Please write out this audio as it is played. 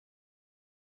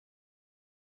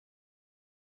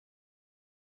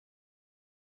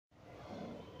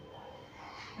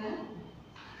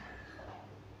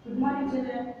Good morning,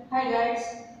 children. Hi, guys.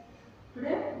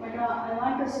 Today, I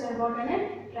want to say about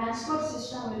a transport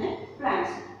system in a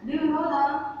plants. Do you know the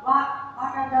what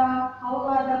are the how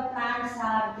are the plants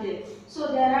are there? So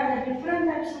there are the different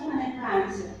types of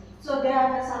plants. So there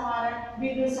are some are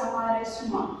big, some are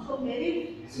small. So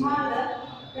very small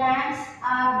plants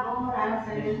are known as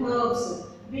herbs.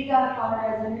 Big are called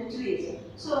as trees.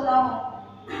 So now,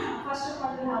 first of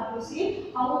all, we have to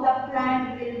see how the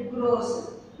plant will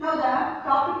grows. Now the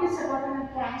topic is about a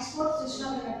transport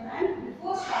system in a plant.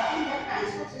 Before starting the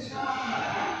transport system of a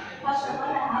plant, first of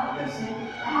all I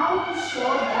have to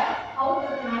show that how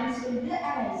the plants will be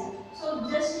arranged. So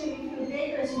just if you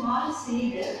take a small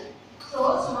seed, so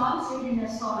small seed in the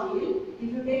soil,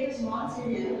 if you take a small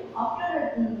seed,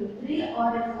 after 3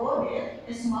 or 4 days,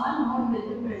 a small node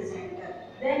will be present.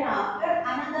 Then after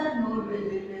another node will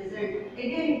be present.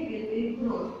 Again it will be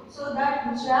grow. So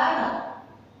that which are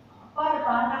upper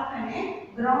part of a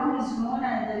ground is known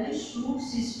as the shoot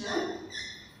system,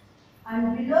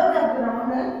 and below the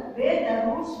ground where the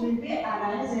roots will be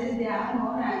arranged, they are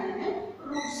known as a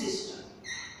root system.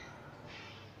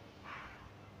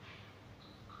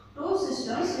 Two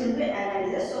systems will be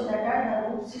arranged, so that are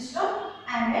the root system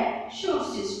and a shoot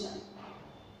system.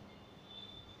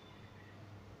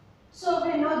 So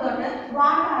we know that what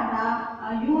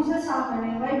are the uses of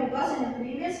an why, because in the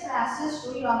previous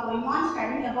classes you are going on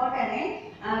studying about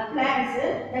an plants,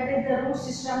 that is the root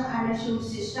system and a shoot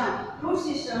system. Root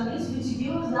system is which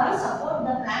gives the support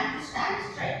the plant to stand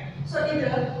straight. So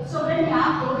when you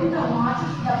are pouring the water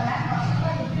to the plant, first of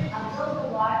all it will absorb the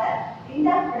water in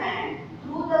the plant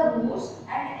through the roots,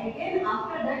 and again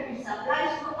after that it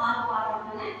supplies to all part of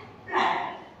the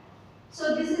plant.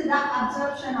 So this is the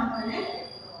absorption of the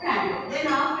plant. Then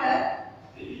after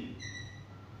it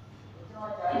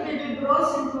will be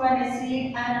grows into a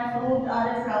seed and a fruit or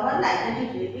a flower, like that it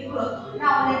will be growth.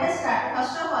 Now let us start.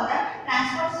 First of all, the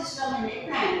transport system in a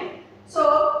plant. So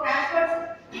transport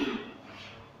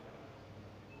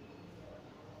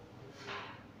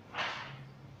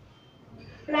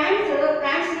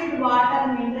plants need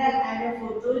water, mineral and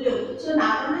food to live. So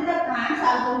not only the plants,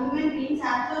 also human beings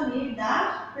also need the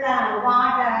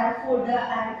water, food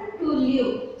and to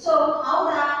live. So how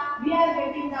we are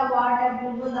getting the water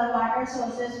due to the water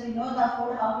sources? We know the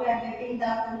food, how we are getting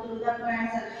the food through the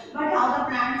plants. But how the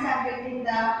plants are getting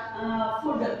the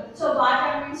food? So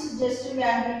water means just we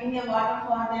are giving a water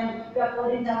for them, we are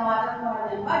pouring the water for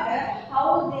them. But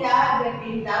how they are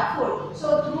getting the food? So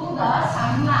through the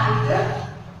sunlight.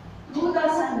 Through the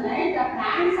sunlight, the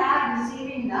plants are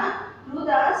receiving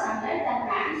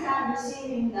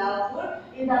the food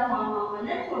in the form of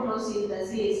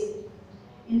photosynthesis.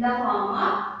 In the form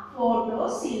of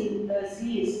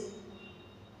photosynthesis.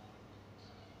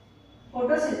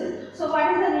 Photosynthesis. So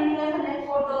what is the meaning of a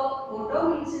photo? Photo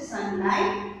means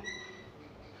sunlight,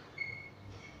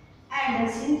 and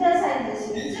synthesizes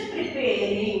means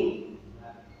preparing.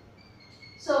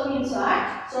 So means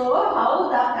what? So how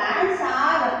the plants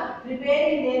are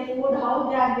preparing their food, how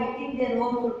they are getting their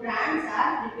own food. Plants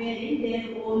are preparing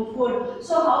their own food.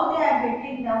 So how they are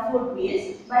getting the food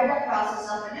means by the process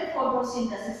of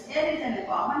photosynthesis. Here is a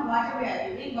common water we are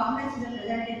giving. Government is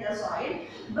present in the soil,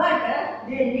 but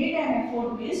they need an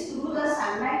food means through the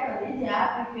sunlight only they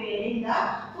are preparing the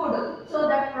food. So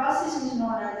that process is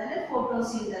known as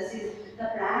photosynthesis. The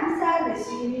plants are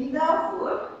receiving the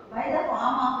food by the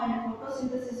form of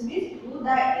photosynthesis means through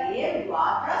the air,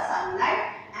 water,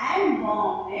 sunlight and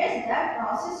warmness. That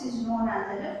process is known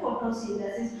as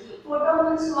photosynthesis. Photo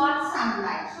means what?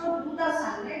 Sunlight. So through the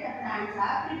sunlight the plants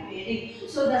are preparing.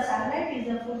 So the sunlight is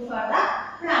the food for the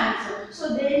plants.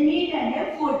 So they need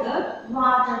food,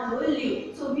 water to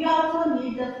live. So we also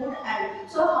need the food and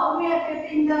so how we are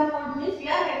getting the food means we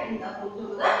are getting the food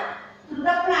through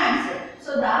the plants.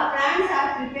 So the plants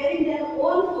are preparing their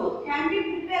own food. Can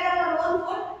we prepare our own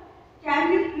food?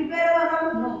 Can we prepare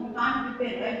our own? No, we can't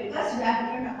prepare, right? Because we are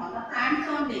dependent upon the plants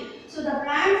only. So the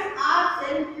plants are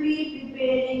selfly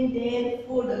preparing their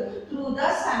food through the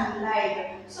sunlight.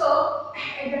 So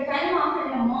at the time of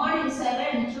in the morning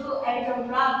 7 to 8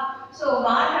 o'clock, so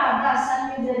what are the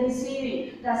sun is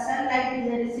receiving? The sunlight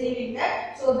is receiving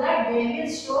that, so that they will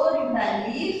store in the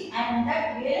leaves, and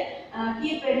that will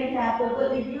keep any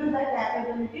capable, it gives the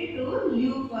capability to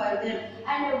live for them.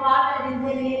 And water is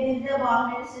there, air is there,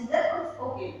 warmness is there.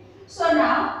 Okay. So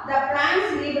now the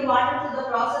plants need water to the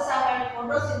process of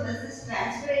photosynthesis,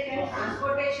 transpiration,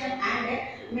 transportation and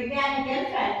mechanical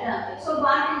factor. So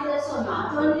what is there? So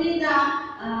not only the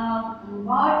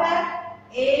water,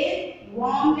 air,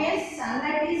 warmness,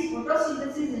 sunlight is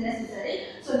photosynthesis is necessary.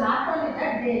 So not only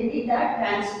that, they need the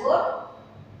transport.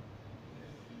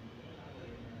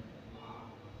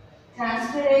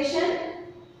 transpiration,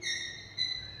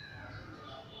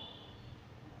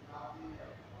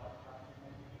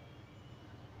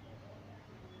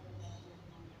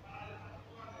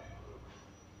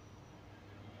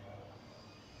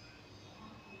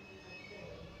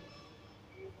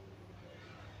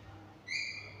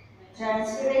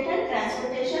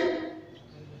 transportation,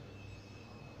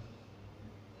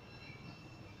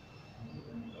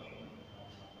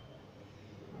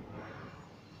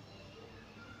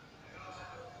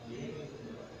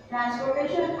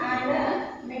 transportation and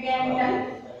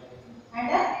and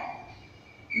a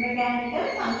mechanical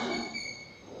function.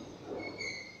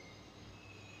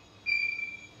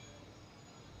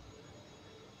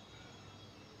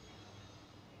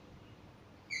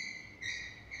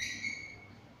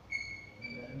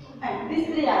 And these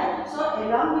three are so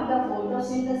along with the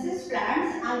photosynthesis,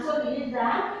 plants also need the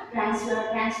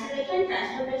transpiration,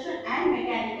 transportation, and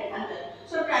mechanical function.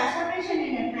 So transportation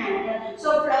in a plant.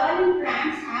 So flowering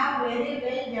plants have very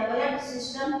well developed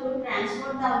system to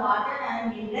transport the water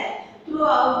and mineral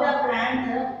throughout the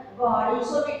plant body.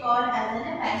 So we call as a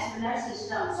vascular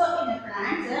system. So in a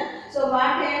plant, so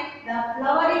what is the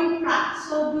flowering plant?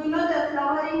 So do you know the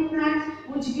flowering plant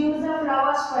which gives the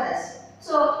flowers for us?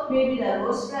 So maybe the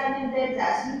rose plant is there,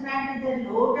 jasmine plant is there,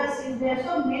 lotus is there,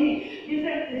 so many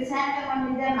different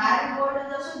chrysanthemum is there, marigold is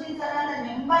there. So these are the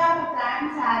number of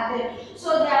plants are there.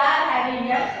 So they are having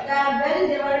a well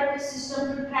developed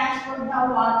system to transport the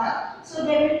water. So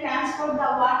they will transport the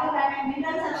water and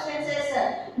mineral substances,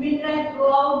 mineral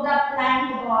throughout the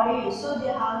plant body. So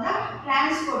they have the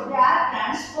transport. They are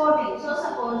transporting. So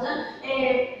suppose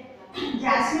a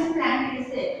jasmine plant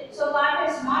is there. So what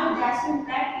a small jasmine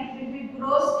plant, it will be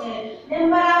grows a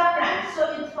number of plants. So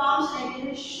it forms like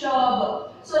a shrub.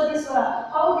 So this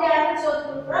how they are,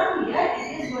 so from here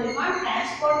it is going on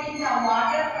transporting the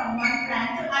water from one plant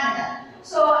to another.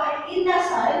 So in the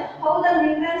soil, how the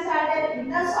minerals are there in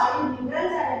the soil,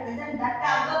 minerals are present. That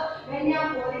also when you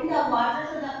are pouring the water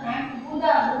to the plant through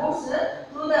the roots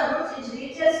it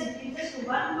reaches to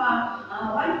one plant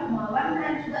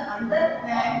to the other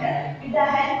plant with the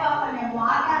help of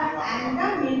water and the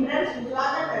minerals which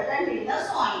are present in the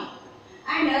soil.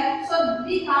 And so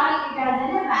we call it as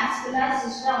a vascular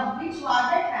system which was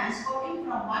transporting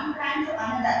from one plant to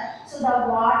another. So the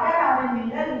water or a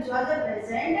mineral which was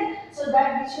present, so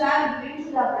that which are given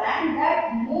to the plant,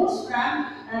 that moves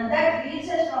from that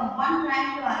reaches from one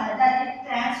plant to another, it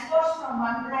transports from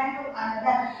one plant to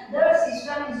another. The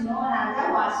system is known as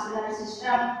a vascular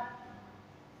system.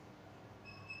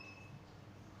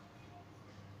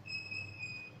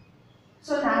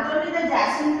 So not only the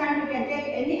jasmine plant, you can take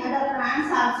any other plants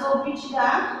also which the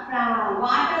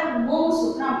water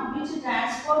moves from, which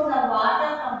transports the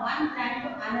water from one plant to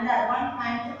another, one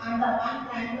plant to another, one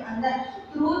plant to another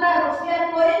through the roots. We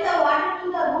are pouring the water to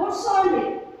the roots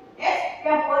only. Yes, we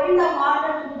are pouring the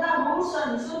water to the roots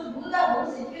only. So through the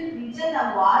roots it will reach the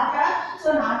water.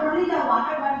 So not only the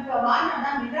water but the water,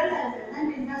 the minerals are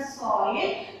present in the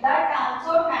soil that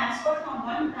also transport from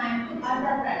one plant to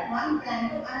another plant, one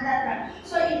plant to another plant.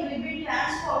 So it will be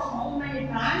transport. How many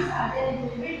plants are there? It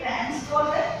will be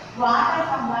transported water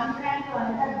from one plant to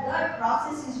another. The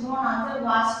process is known as the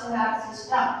vascular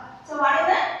system. So what is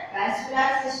the vascular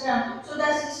system? So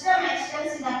the system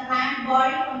extends in the plant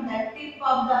body from the tip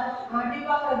of the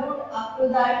root up to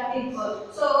the tip.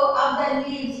 So of the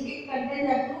leaves, it contains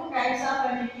the two types of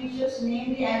tissues,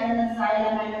 namely as the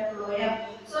xylem and the phloem.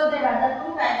 So there are the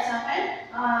two types of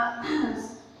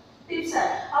tips.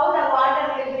 How the water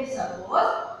will be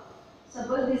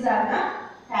suppose these are the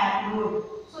tap root.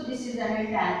 So this is the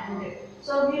tap root.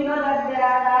 So we know that there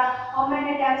are how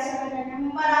many types of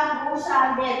number of roots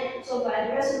are there. So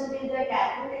fibrous root is there,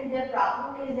 tap root is there,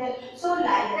 prop root is there. So like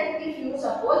that, if you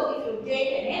take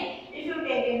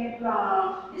any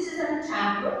this is a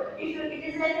tap root. It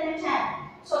is like a tap.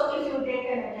 So if you take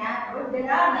a tap root,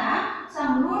 there are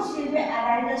some roots will be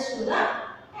arises to the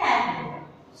tap root.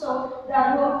 So the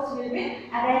roots will be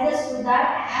arises to the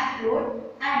tap root,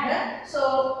 and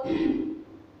so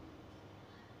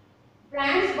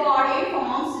plant's body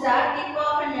forms the tip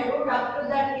of a root up to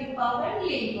the tip of a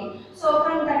leaf. So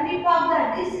from the tip of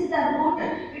this is the root,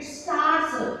 it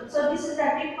starts. So this is the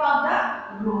tip of the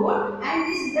root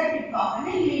and this is the tip of a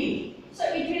leaf. So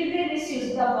it will be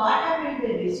received, the water will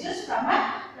be received from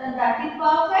the tip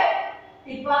of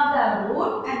the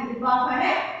root and tip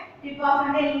of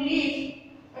a leaf.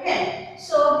 Okay,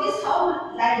 so this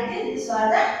how like this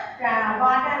was the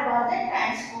water was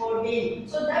transported.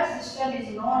 So that system is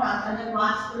known as the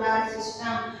vascular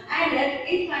system, and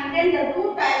it contains the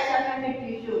two types of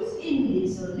tissues. In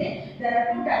this only there are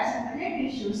two types of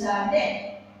tissues are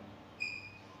there.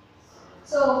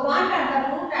 So what are the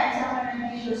two types of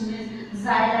animal tissues? Means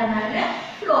xylem and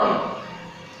phloem.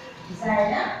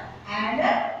 Xylem and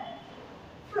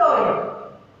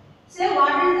phloem. Say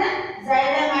what is the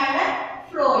xylem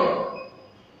and phloem?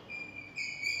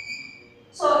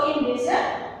 So in this,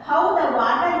 how the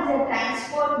water is a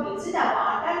transport means the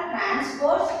water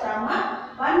transports from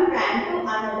one plant to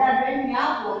another. When we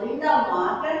are pouring the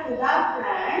water to the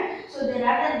plant, so there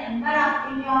are the number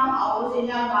of in your house, in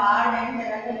your garden,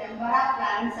 there are the number of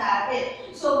plants are there.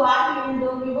 So what we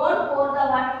will do, we won't pour the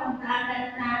water from plant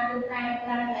and plant to plant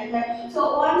like that.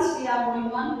 So once we are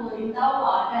going on pouring the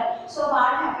water, so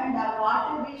what happened, the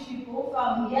water which we pour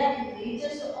from here, it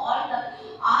reaches to all plants.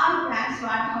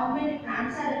 How many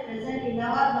plants are present in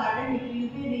our garden, it will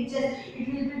be reaches, it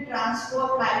will be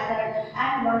transport like that.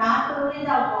 And not only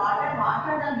the water,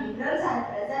 the minerals are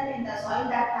present in the soil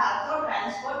that also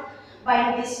transport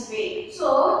by this way.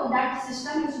 So that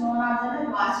system is known as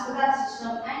a vascular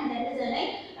system, and there is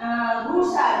a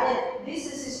roots are there. This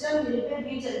system will be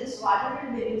reached, this water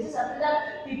will be reaches up to the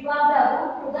tip of the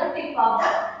root to the tip of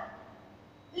the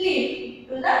leaf,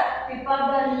 to the tip of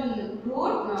the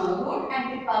root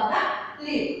and tip of the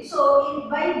leaf. So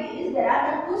by this there are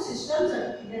the two systems,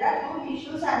 there are two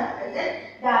tissues are present.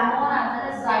 They are known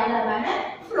as xylem and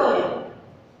phloem.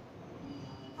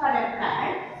 For a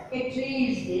plant, a tree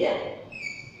is there.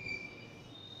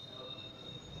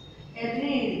 A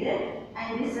tree is there,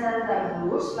 and these are the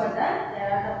roots. For there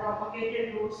are the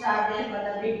propagated roots are there for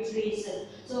the big trees.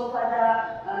 So for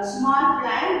the small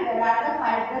plant, there are the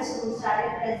fibrous roots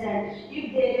are present.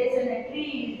 If there is a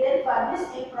tree is there, for this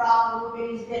a prop root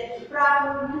is there.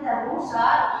 Prop root means the roots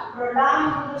are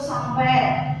prolonged to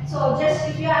somewhere. So just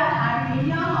if you are having in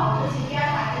your house, if you are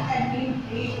having a neem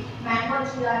tree, mango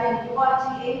tree or a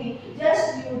guava tree, any,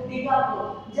 just you dig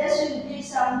up, just you dig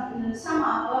some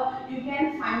up, you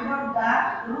can find out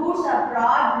the roots are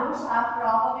broad, roots are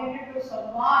propagated to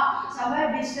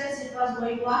somewhere distance it was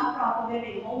going on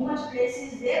propagating. How much place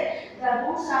is there? The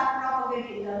roots are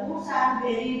propagating. The roots are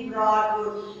very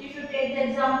broad. If you take the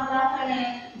example of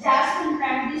a jasmine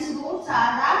plant, these roots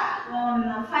are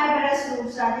the fibrous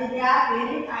roots. They are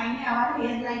very tiny. Our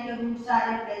hair like roots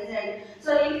are present.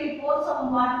 So if you pour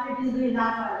some water, it is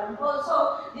enough. So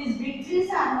these big trees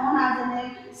are known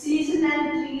as seasonal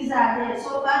trees are there.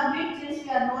 So for big trees we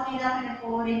are known enough in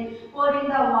pouring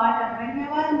the water.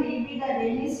 Whenever maybe the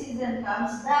rainy season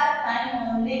comes, that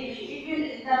time only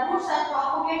the roots are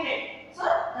propagated. So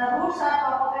the roots are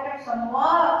propagated from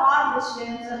far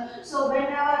distance. So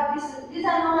whenever these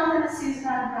are known as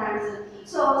seasonal plants.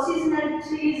 So seasonal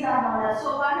trees are known as.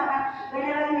 So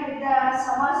whenever maybe the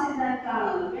summer season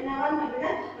comes, whenever maybe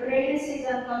the rainy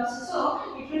season comes, so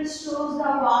it will store the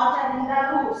water in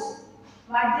the roots.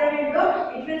 What they will do,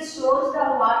 it will store the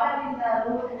water in the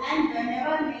root, and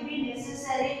whenever may be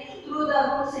necessary through the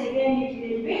roots again it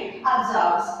will be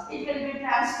absorbed. It will be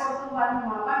transferred to one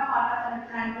part of the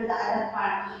plant to the other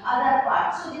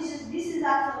part. So this is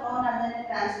also known as a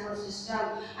transport system.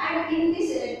 And in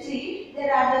this tree,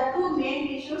 there are the two main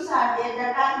tissues are there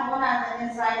that are known as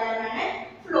a xylem and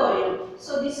a phloem.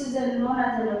 So this is known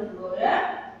as a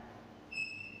phloem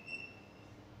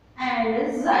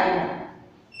and xylem.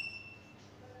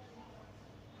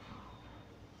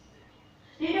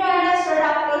 Did you understand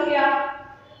up to here?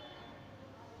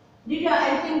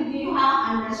 I think you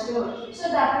have understood. So the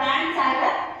plants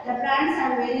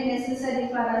are very necessary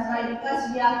for us. Why?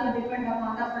 Because we have to depend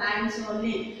upon the plants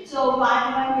only. So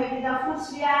whatever maybe the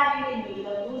foods we are eating,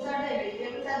 the fruits are there,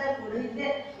 vegetables are there, food is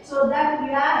there. So that we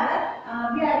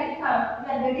are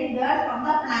getting that from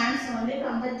the plants only,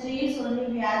 from the trees only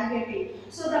we are getting.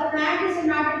 So the plant is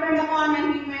not depend upon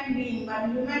a human being, but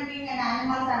human being and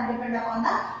animals are depend upon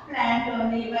the plant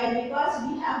only. Why? Because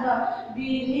we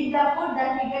need the food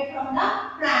that we get from the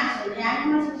plants only.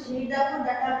 Animals which need the food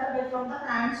that also get from the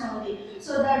plants only.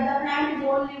 So that the plant is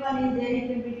only one is there,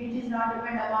 it is not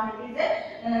depend upon, it is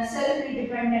a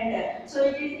self-dependent. So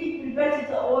it prepares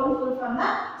its own food from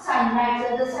the sunlight.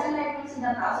 So the sunlight is in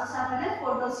the process of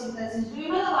photosynthesis. Do you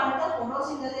know what is the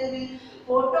photosynthesis means?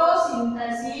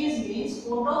 Photosynthesis means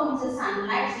photo means the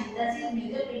sunlight, synthesis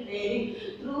means the preparing.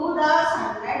 Through the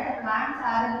sunlight, the plants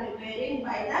are preparing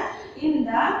by air,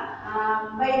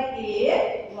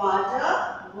 water,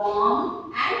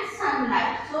 warmth and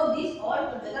sunlight. So this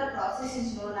all together process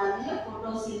is known as the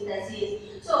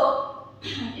photosynthesis. So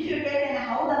if you take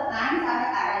how the plants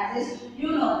are arranged,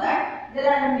 you know that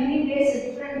there are many ways,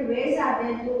 different ways are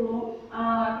there to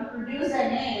produce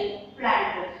a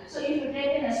plant. So if you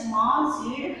take in a small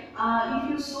seed, if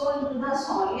you sow into the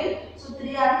soil, so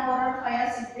 3 or 4 or 5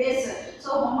 or 6 days. So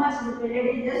how much is the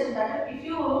period is there? So that if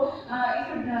you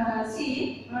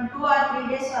see 2 or 3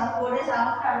 days or 4 days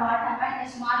after what happened,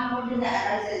 a small node is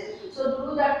arises. So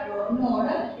through that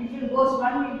node, it will goes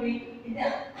one will be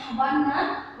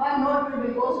one node will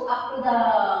be goes up to the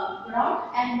ground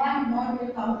and one node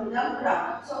will come to the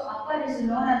ground. So upper is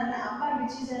known as an upper,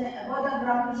 which is above the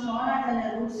ground is known as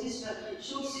a root system.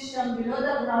 Shoot system below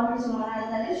the ground is known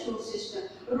as a shoot system.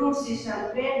 Root system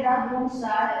where the roots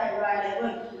are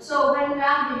available. So when we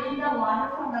are giving the water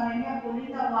from the when we are pulling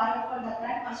the water from the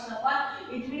plant, first of all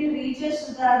it will reaches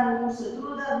to the roots.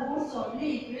 Through the roots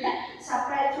only it will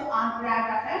supply to all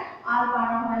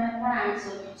part of an plants.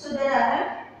 So there are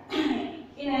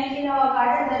in our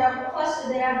garden there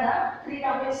are the three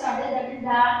topics are there, that is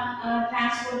the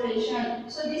transportation.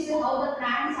 So this is how the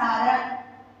plants are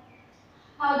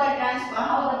how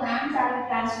the plants are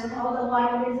transferred, how the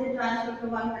water is transferred to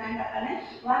one plant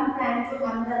to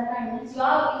another plant. Means if you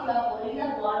are pouring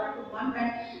the water to one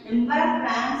plant, number of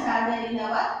plants are there in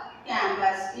our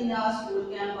campus, in our school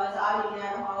campus, or in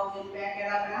our house, in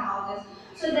backyard of our houses.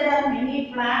 So there are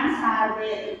many plants are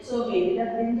there. So maybe the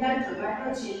brinjal,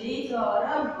 tomato, chilies, or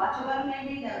whatever may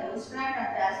be, the rose plant or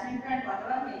jasmine plant,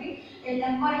 whatever may be, a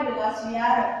number, because we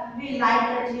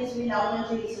like the trees, we love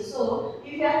the trees. So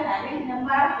if you are having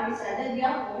number of trees, either we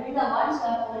are pouring the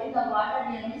water,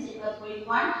 there means it was going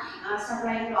on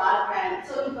supplying to all plants.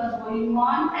 So it was going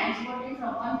on transporting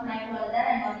from one plant to another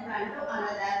and one plant to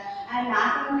another. And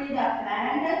not only the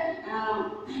plant,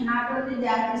 not only they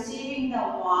are receiving the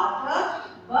water,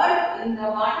 but in the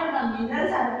water the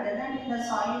minerals are present in the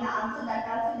soil also, that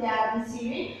also they are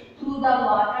receiving through the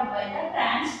water by the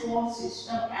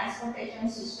transportation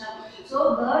system.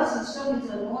 So the system is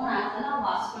known as the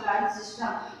vascular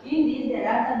system. In this there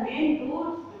are the main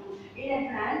two, in a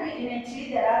plant, in a tree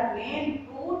there are main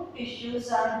two tissues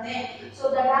are there.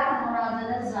 So that are known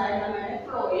as the xylem and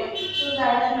phloem. So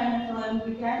xylem and phloem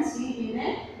we can see in a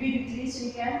big trees,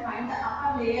 we can find the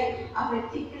upper layer of a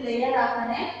thick layer of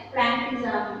a plant is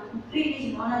tree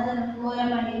is known as the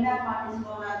phloem and inner part is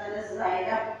known as the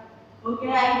xylem.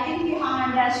 Okay, I think you have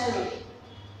understood.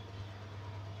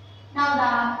 Now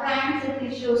the plant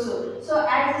tissues. So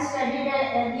as studied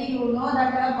earlier, you know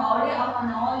that the body of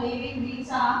an all living beings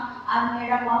are made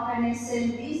up of an cell.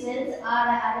 These cells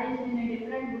are arranged in a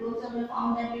different groups and will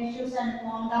form the tissues and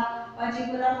form the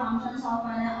particular functions of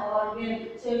an organ.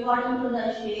 So according to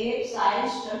the shape,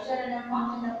 size, structure and the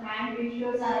function, the plant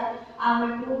tissues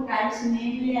are two types,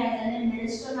 namely as an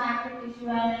meristematic tissue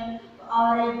and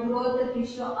or a growth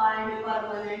tissue or a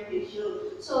permanent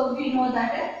tissue. So we know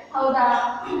that how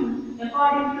the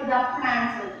according to the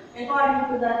plants, according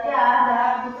to the there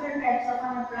are the different types of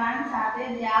plants are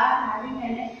there. They are having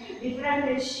a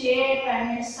different shape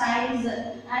and size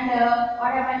and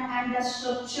whatever and the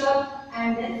structure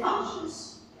and their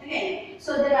functions. Okay,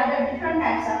 so there are the different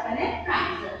types of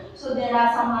plants. So there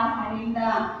are some are having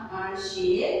the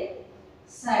shape,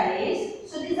 size.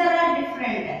 So these are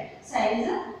different size,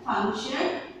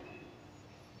 function,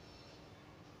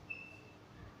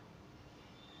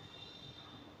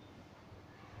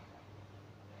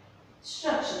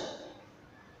 structure.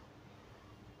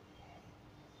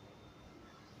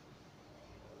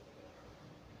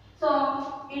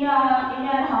 So in your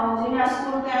house, in your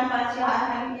school campus, you are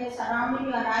having a surrounding,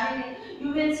 you are having,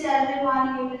 you will see every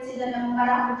morning, you will see the number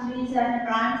of trees and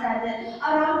plants are there.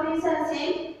 Are all trees are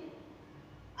same?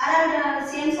 Are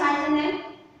same size and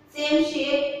same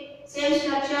shape, same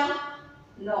structure?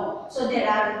 No. So there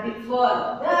are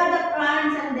differ. There are the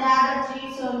plants and there are the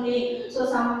trees only. So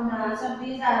some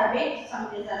trees are big, some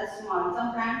trees are small.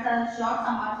 Some plants are short,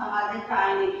 some are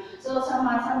tiny. So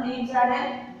some leaves are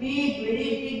big, very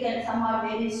big, and some are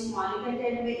very small. You can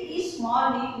take a very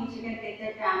small leaf which you can take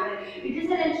the camera. It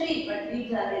is a tree, but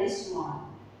leaves are very small.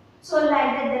 So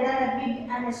like that there are a big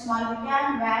and a small. We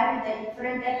can vary the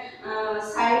different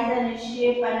size and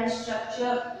shape and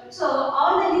structure. So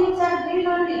all the leaves are green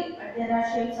only, but there are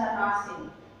shapes are not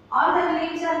same. All the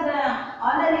leaves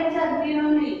are green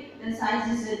only. The size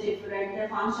is different, the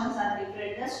functions are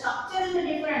different, the structure is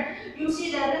different. You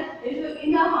see that if you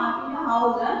in your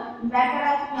house,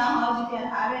 back of your house, if you are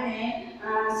having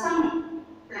some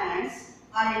plants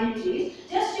or any trees,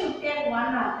 just you take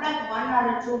pluck one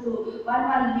or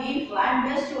one leaf and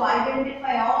just to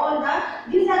identify all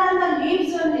these are all the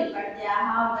leaves only, but they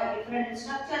have the different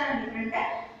structure and different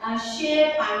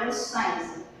shape and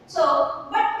size. So,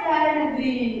 but they are in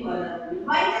green in color.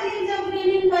 Why the leaves are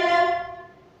green in color?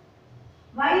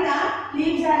 Why the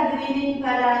leaves are green in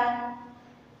color?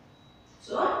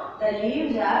 So, the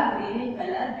leaves are green in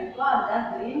color because the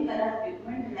green color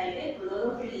pigment like a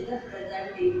chlorophyll is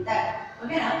present in that.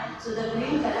 Okay now, so the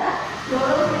green color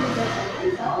chlorophyll is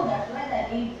present, so that's why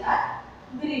the leaves are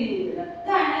green in color.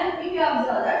 Then if you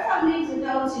observe that some leaves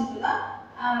turns into the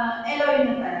yellow in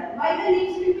color. Why the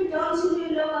leaves will be turns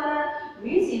into yellow color?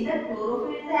 Means in the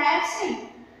chlorophyll is absent.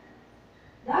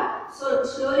 So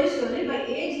slowly by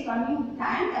age coming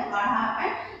time, that what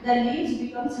happened? The leaves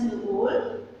becomes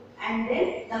old, and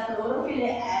then the chlorophyll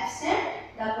is absent.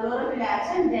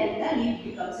 Then the leaf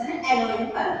becomes an yellow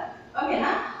in color. Okay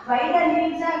now, why the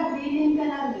leaves are green in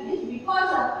color means because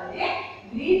of a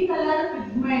green color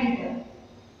pigment.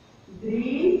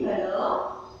 Green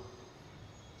color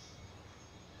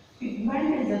pigment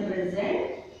is present.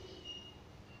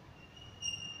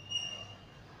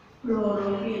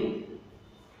 Chlorophyll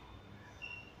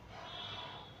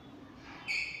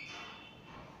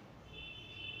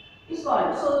is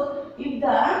called. So if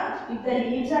the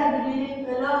leaves are green in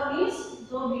color means,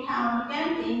 so we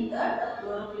can think that the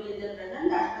chlorophyll is present.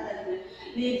 That's why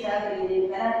the leaves are green in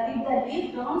color. If the leaf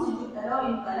turns into yellow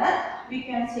in color, we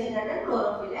can say that the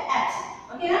chlorophyll is absent.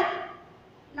 Okay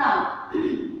now.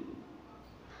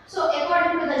 So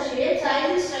according to the shape,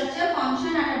 size, structure,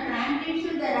 function and plant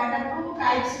tissue, there are the two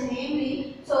types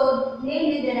namely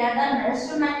there are the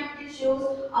meristematic tissues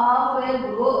of a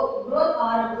growth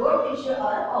or growth tissue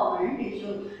or a permanent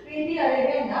tissue. In here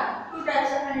again the two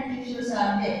types of tissues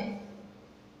are there.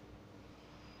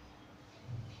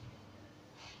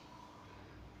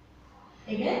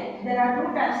 Again, there are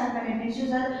two types of tissues.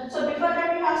 So before that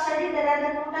we have studied there are the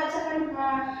two types of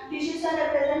tissues are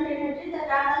present in it. That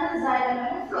are the xylem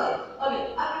and phloem. Okay,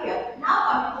 up here. Now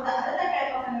coming to the other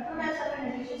type of two types of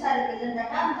tissues are present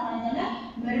that are known as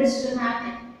the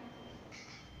meristematic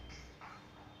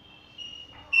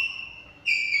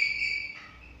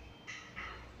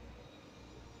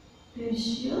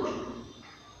tissue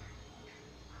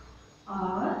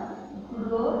or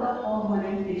growth or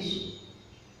permanent tissue.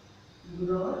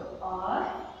 Growth or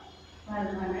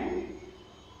permanent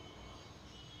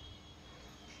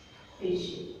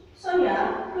tissue. So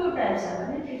here two types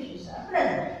of tissues are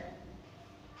present.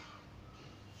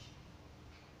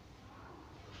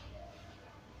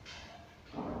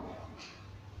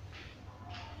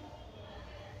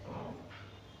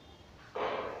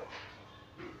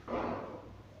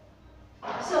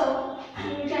 So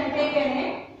we can take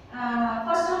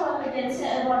first of all we can say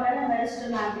about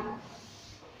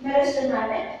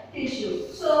meristematic tissue.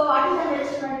 So what is the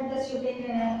meristematic tissue? Take a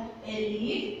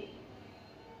leaf.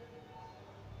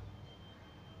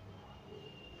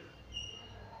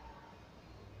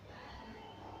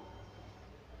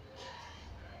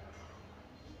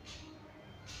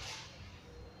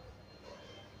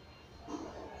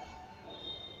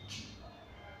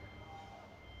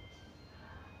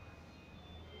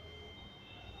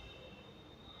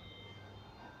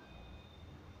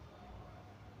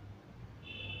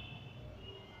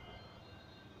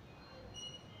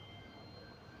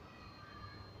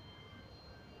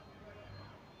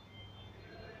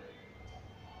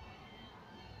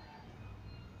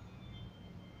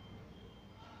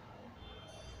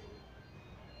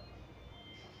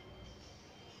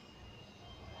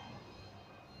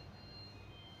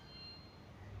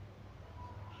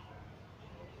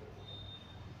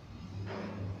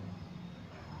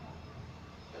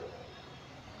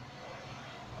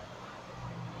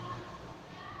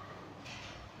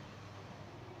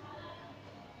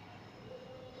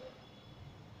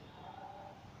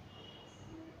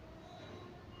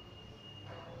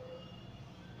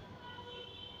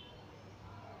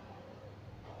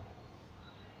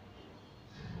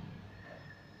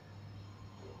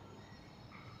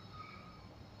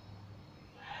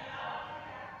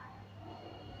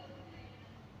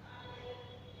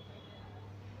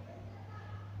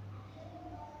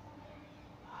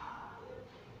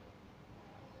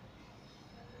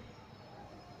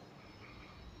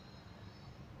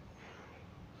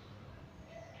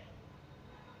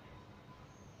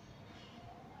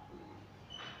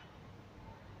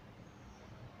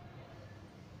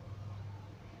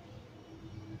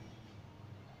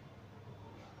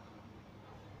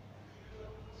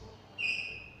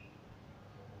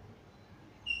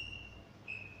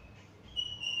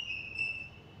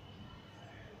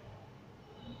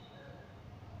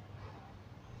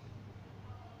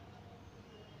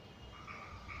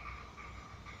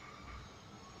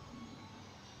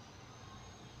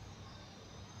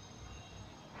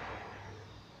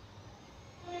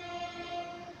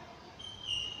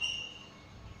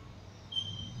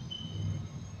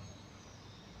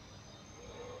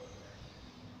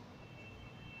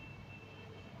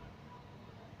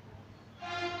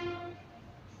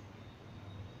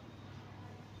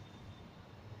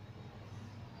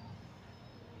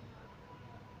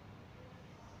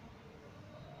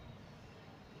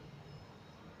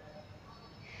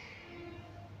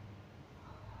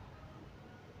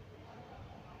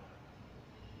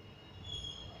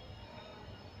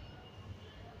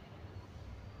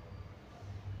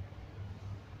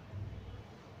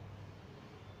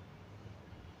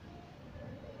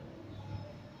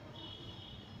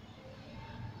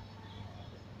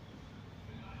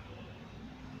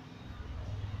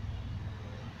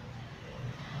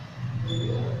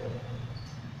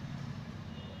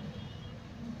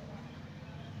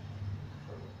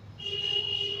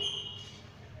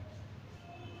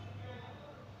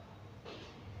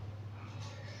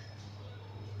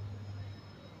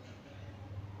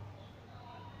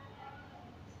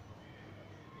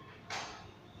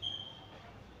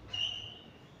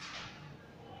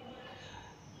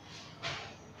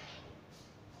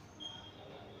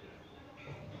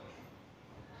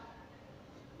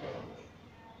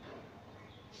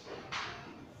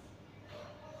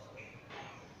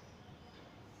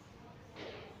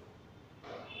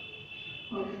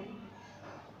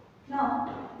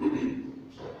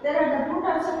 there are the two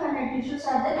types of connective tissues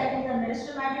are there, that is the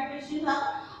meristematic tissues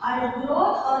are a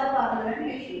growth or a permanent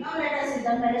tissue. Now let us see the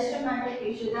meristematic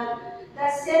tissue. The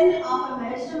cell of a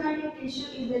meristematic tissue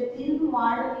is a thin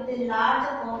wall with a large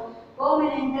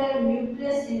permanent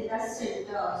nucleus in the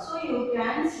center. So you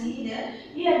can see that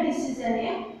here this is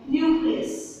a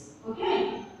nucleus.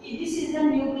 Okay, this is the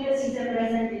nucleus is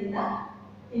present in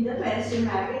the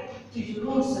meristematic tissue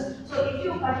roots. So if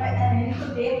you cut if you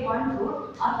take one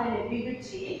root of a big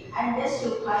tree and just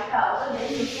you cut out,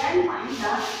 then you can find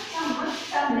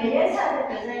some layers are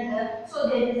present. So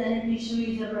there is a tissue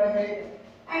is present,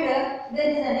 and there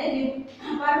is a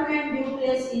permanent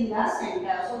nucleus in the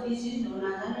center. So this is known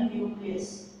as a nucleus.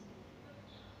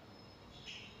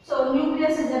 So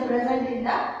nucleus is present in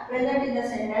the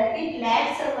center. It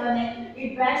lacks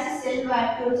it lacks cell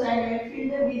vacuoles and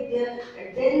filled with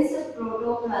dense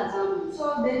protoplasm. So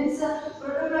dense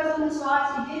protoplasm is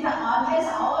what it is. Always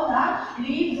all the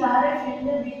leaves are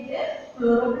filled with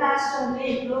chloroplast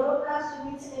only. Chloroplast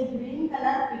means a green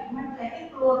color pigment like a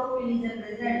chlorophyll is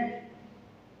present.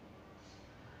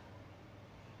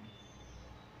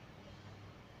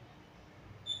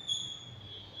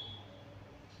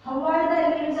 How are the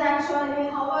leaves actually?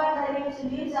 How are the leaves?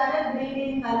 Leaves are green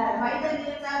in color. Why the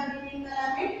leaves are green in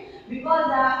color? Because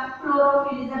the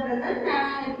chlorophyll is present,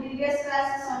 and previous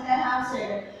classes only I have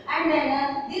said. And then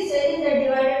this cell is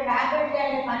divided rapidly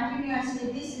and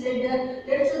continuously. This led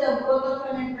to the growth of a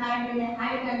plant in a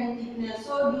height and a thickness.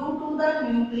 So due to the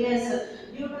nucleus of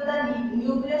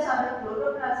the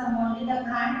protoplasm only, the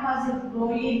plant was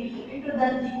growing into the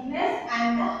thickness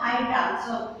and the height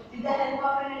also. With the help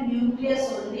of a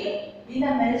nucleus only in the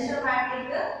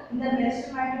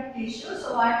meristematic tissue.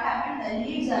 So what happened? The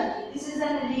leaves are, this is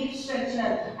a leaf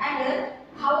structure, and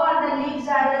how are the leaves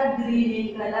are green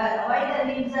in color? Why the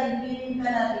leaves are green in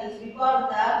color? Is because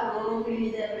the chlorophyll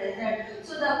is present.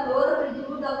 So the chlorophyll,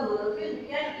 through the chlorophyll, we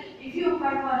can, if you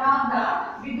cut one of the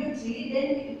big tree, then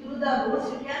through the roots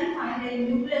you can find a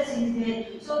nucleus is there.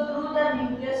 So through the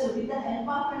nucleus, with the help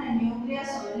of a nucleus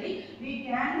only, we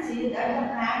can see that the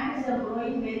plant is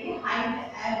growing very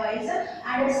height wise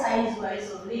and size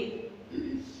wise only.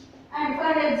 And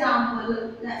for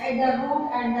example, at the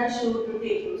root and the shoot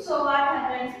take. So what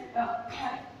happens?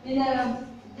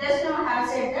 Just now I have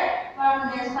said that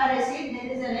for a seed there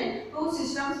is two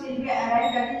systems will be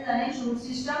arrived, that is a shoot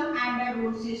system and a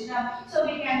root system. So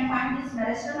we can find this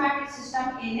meristematic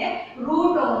system in a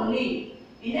root only.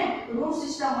 In a root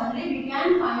system only we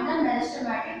can find the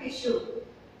meristematic tissue.